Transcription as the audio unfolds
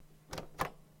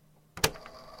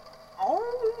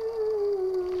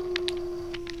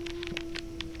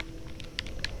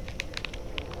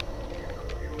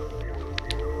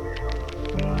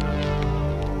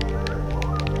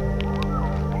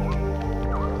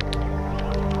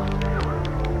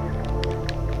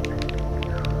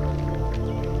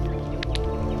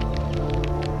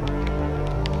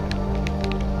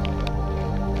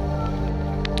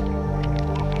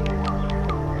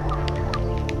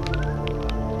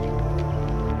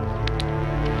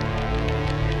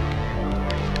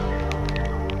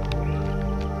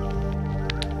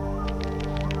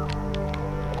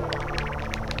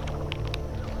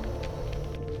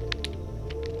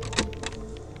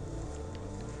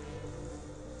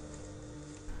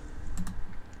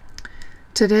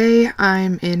Today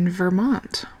I'm in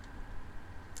Vermont.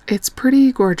 It's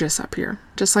pretty gorgeous up here,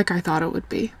 just like I thought it would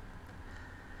be.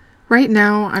 Right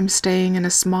now I'm staying in a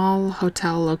small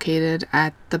hotel located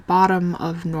at the bottom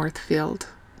of Northfield,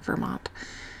 Vermont.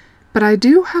 But I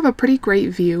do have a pretty great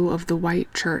view of the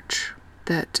white church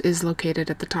that is located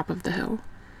at the top of the hill.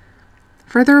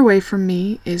 Further away from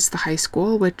me is the high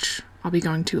school, which I'll be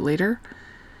going to later.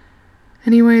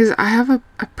 Anyways, I have a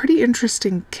pretty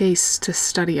interesting case to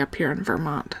study up here in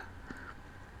Vermont,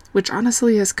 which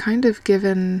honestly has kind of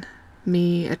given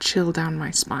me a chill down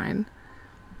my spine.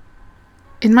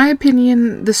 In my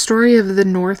opinion, the story of the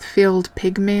Northfield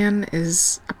Pigman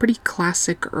is a pretty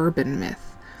classic urban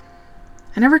myth.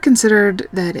 I never considered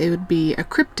that it would be a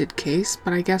cryptid case,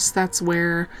 but I guess that's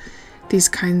where these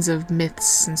kinds of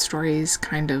myths and stories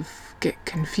kind of get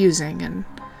confusing and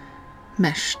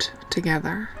meshed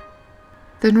together.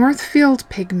 The Northfield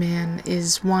Pigman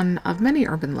is one of many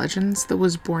urban legends that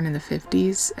was born in the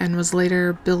 50s and was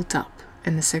later built up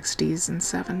in the 60s and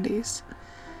 70s.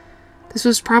 This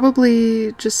was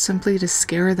probably just simply to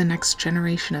scare the next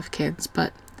generation of kids,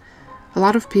 but a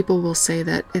lot of people will say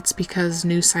that it's because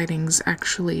new sightings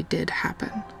actually did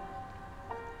happen.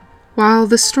 While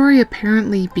the story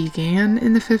apparently began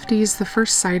in the 50s, the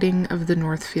first sighting of the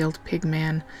Northfield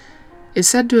Pigman is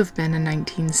said to have been in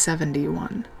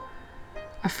 1971.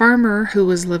 A farmer who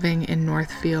was living in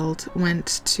Northfield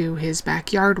went to his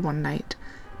backyard one night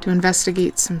to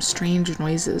investigate some strange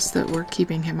noises that were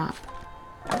keeping him up.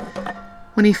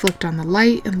 When he flicked on the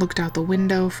light and looked out the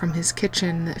window from his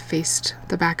kitchen that faced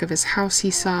the back of his house, he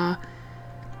saw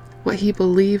what he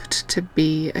believed to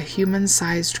be a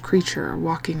human-sized creature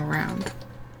walking around.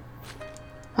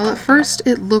 While at first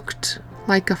it looked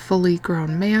like a fully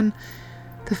grown man,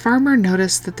 the farmer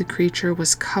noticed that the creature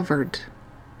was covered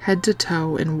head to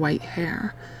toe in white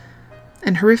hair,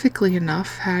 and horrifically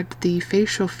enough had the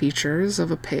facial features of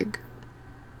a pig.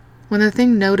 When the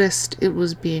thing noticed it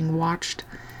was being watched,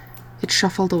 it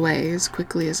shuffled away as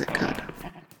quickly as it could.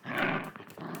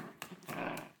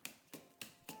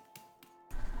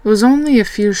 It was only a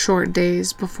few short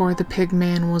days before the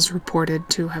Pigman was reported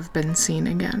to have been seen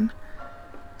again.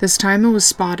 This time it was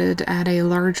spotted at a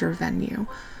larger venue,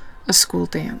 a school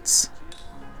dance.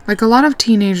 Like a lot of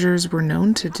teenagers were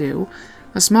known to do,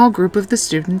 a small group of the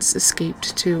students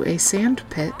escaped to a sand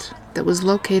pit that was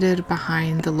located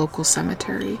behind the local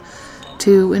cemetery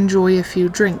to enjoy a few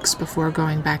drinks before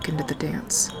going back into the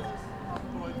dance.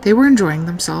 They were enjoying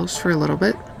themselves for a little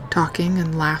bit, talking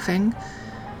and laughing,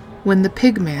 when the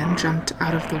Pigman jumped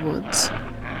out of the woods.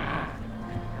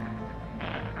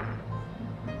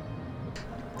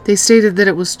 They stated that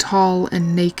it was tall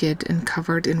and naked and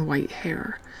covered in white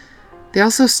hair. They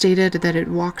also stated that it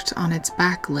walked on its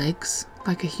back legs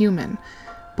like a human,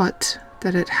 but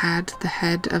that it had the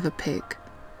head of a pig.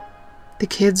 The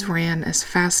kids ran as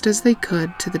fast as they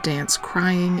could to the dance,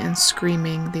 crying and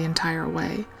screaming the entire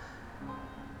way.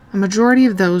 A majority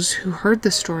of those who heard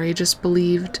the story just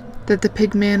believed that the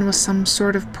Pigman was some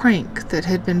sort of prank that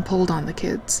had been pulled on the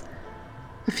kids.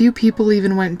 A few people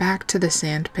even went back to the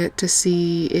sand pit to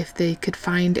see if they could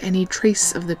find any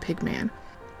trace of the Pigman,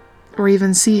 or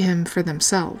even see him for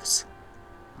themselves.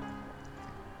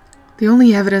 The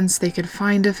only evidence they could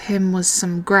find of him was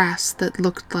some grass that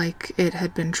looked like it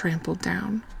had been trampled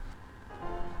down.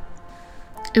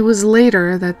 It was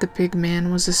later that the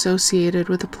Pigman was associated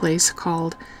with a place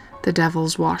called the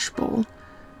Devil's Washbowl,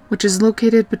 which is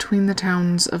located between the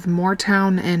towns of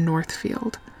Moortown and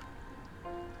Northfield.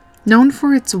 Known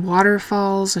for its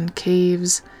waterfalls and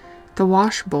caves, the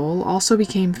Washbowl also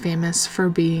became famous for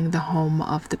being the home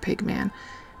of the Pigman,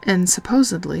 and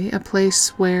supposedly a place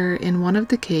where in one of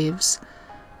the caves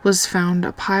was found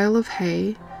a pile of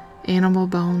hay, animal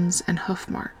bones, and hoof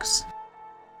marks.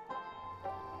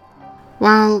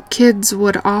 While kids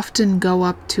would often go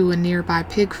up to a nearby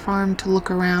pig farm to look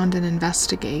around and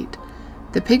investigate,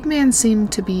 the Pigman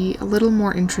seemed to be a little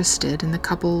more interested in the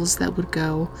couples that would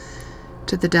go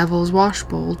to the Devil's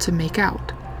Washbowl to make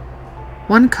out.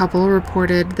 One couple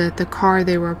reported that the car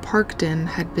they were parked in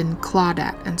had been clawed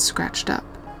at and scratched up.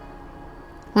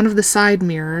 One of the side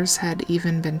mirrors had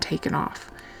even been taken off,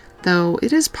 though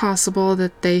it is possible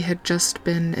that they had just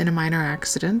been in a minor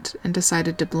accident and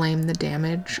decided to blame the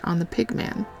damage on the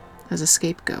Pigman as a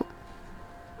scapegoat.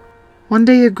 One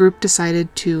day a group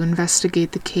decided to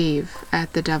investigate the cave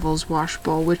at the Devil's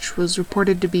Washbowl, which was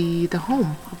reported to be the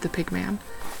home of the Pigman.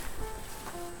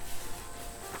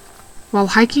 While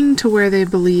hiking to where they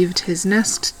believed his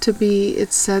nest to be,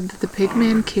 it said that the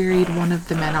Pigman carried one of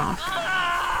the men off,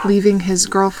 leaving his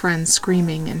girlfriend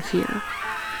screaming in fear.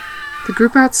 The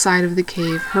group outside of the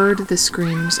cave heard the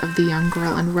screams of the young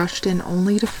girl and rushed in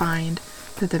only to find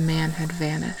that the man had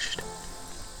vanished.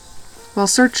 While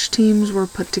search teams were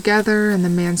put together and the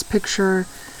man's picture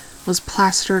was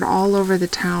plastered all over the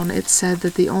town, it said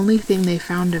that the only thing they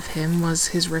found of him was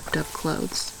his ripped-up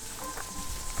clothes.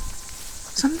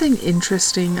 Something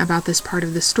interesting about this part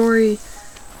of the story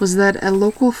was that a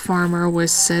local farmer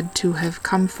was said to have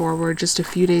come forward just a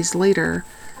few days later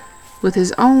with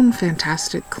his own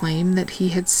fantastic claim that he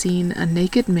had seen a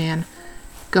naked man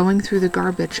going through the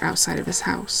garbage outside of his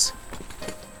house.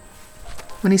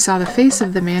 When he saw the face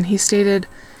of the man, he stated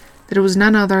that it was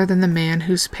none other than the man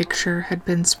whose picture had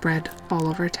been spread all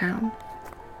over town.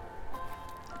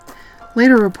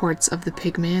 Later reports of the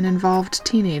Pigman involved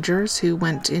teenagers who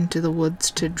went into the woods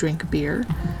to drink beer.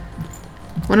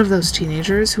 One of those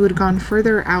teenagers, who had gone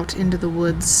further out into the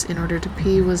woods in order to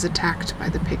pee, was attacked by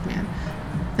the Pigman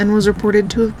and was reported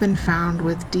to have been found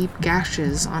with deep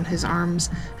gashes on his arms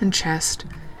and chest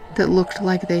that looked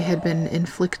like they had been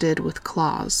inflicted with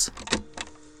claws.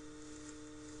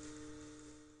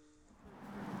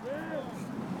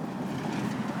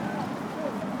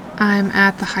 I'm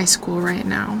at the high school right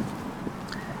now.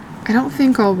 I don't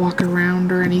think I'll walk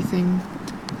around or anything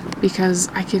because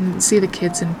I can see the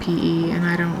kids in PE and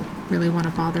I don't really want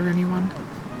to bother anyone.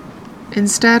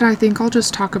 Instead, I think I'll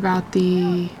just talk about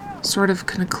the sort of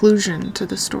conclusion to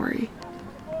the story.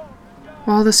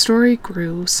 While the story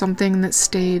grew, something that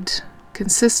stayed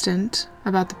consistent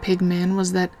about the Pigman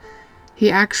was that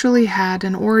he actually had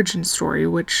an origin story,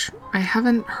 which I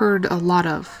haven't heard a lot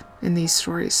of in these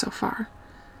stories so far.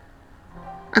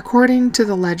 According to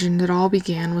the legend, it all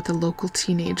began with a local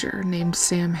teenager named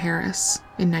Sam Harris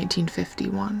in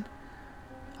 1951.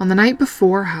 On the night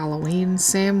before Halloween,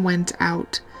 Sam went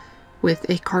out with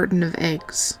a carton of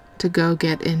eggs to go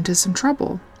get into some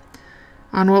trouble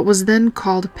on what was then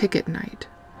called Picket Night.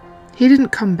 He didn't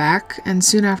come back, and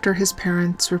soon after his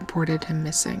parents reported him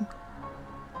missing.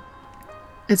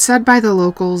 It's said by the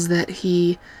locals that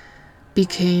he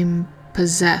became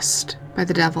possessed by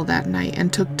the devil that night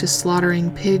and took to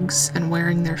slaughtering pigs and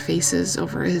wearing their faces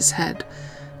over his head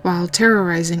while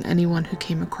terrorizing anyone who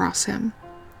came across him.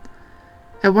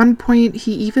 At one point,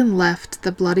 he even left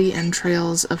the bloody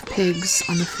entrails of pigs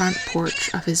on the front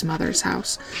porch of his mother's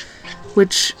house,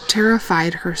 which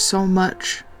terrified her so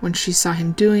much when she saw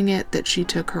him doing it that she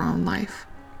took her own life.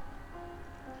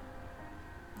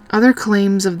 Other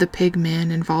claims of the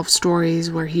Pigman involve stories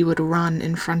where he would run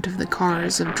in front of the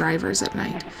cars of drivers at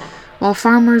night, while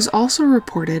farmers also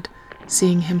reported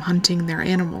seeing him hunting their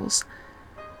animals.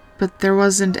 But there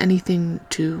wasn't anything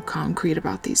too concrete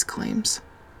about these claims.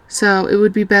 So it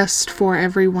would be best for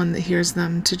everyone that hears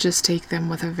them to just take them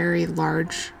with a very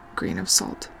large grain of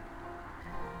salt.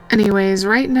 Anyways,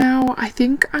 right now I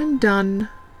think I'm done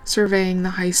surveying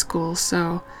the high school,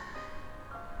 so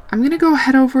I'm gonna go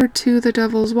head over to the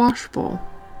Devil's Wash Bowl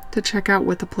to check out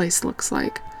what the place looks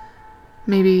like.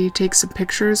 Maybe take some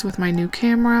pictures with my new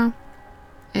camera,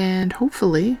 and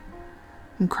hopefully,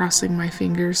 I'm crossing my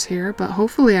fingers here, but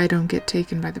hopefully I don't get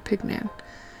taken by the Pigman.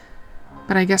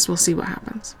 But I guess we'll see what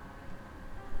happens.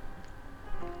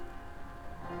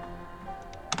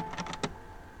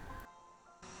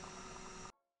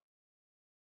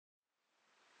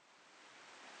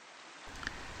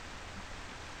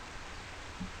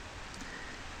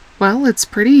 Well, it's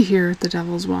pretty here at the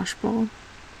Devil's Wash Bowl.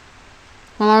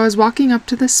 While I was walking up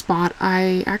to this spot,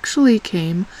 I actually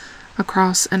came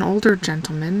across an older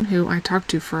gentleman who I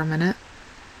talked to for a minute.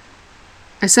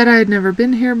 I said I had never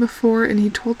been here before, and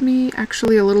he told me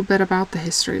actually a little bit about the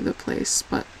history of the place,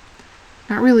 but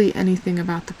not really anything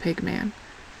about the Pigman.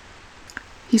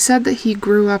 He said that he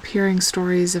grew up hearing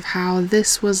stories of how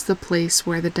this was the place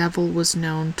where the devil was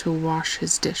known to wash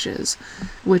his dishes,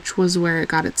 which was where it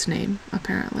got its name,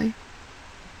 apparently.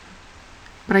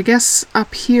 But I guess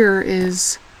up here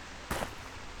is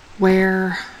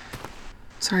where...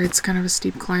 Sorry, it's kind of a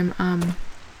steep climb.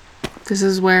 This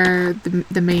is where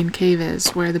the main cave is,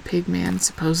 where the Pigman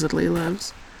supposedly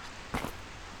lives.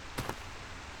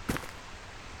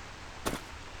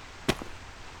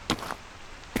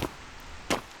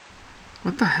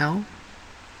 What the hell?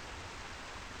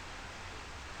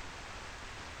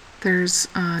 There's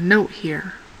a note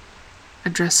here,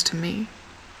 addressed to me.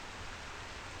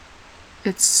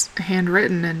 It's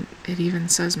handwritten and it even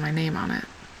says my name on it.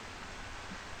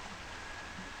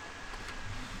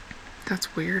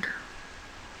 That's weird.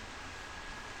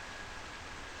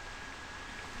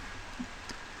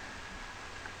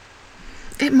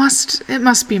 It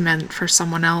must be meant for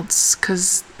someone else,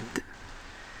 'cause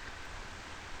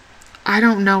I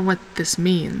don't know what this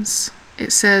means.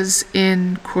 It says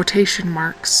in quotation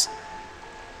marks,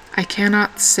 I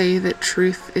cannot say that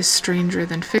truth is stranger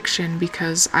than fiction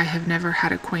because I have never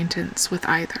had acquaintance with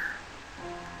either.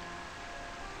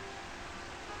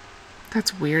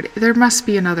 That's weird. There must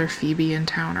be another Phoebe in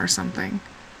town or something.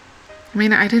 I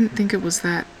mean, I didn't think it was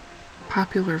that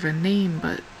popular of a name,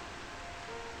 but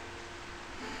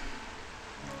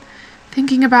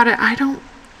thinking about it,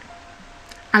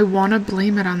 I want to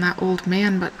blame it on that old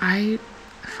man, but I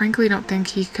frankly don't think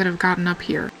he could have gotten up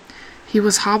here. He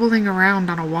was hobbling around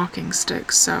on a walking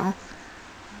stick, so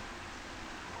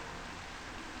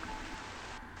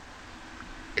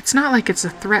it's not like it's a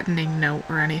threatening note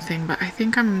or anything, but I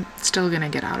think I'm still gonna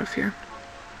get out of here.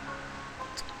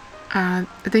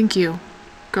 Thank you,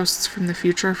 Ghosts from the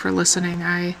Future, for listening.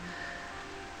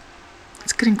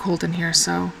 It's getting cold in here,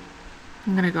 so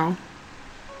I'm gonna go.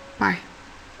 Bye.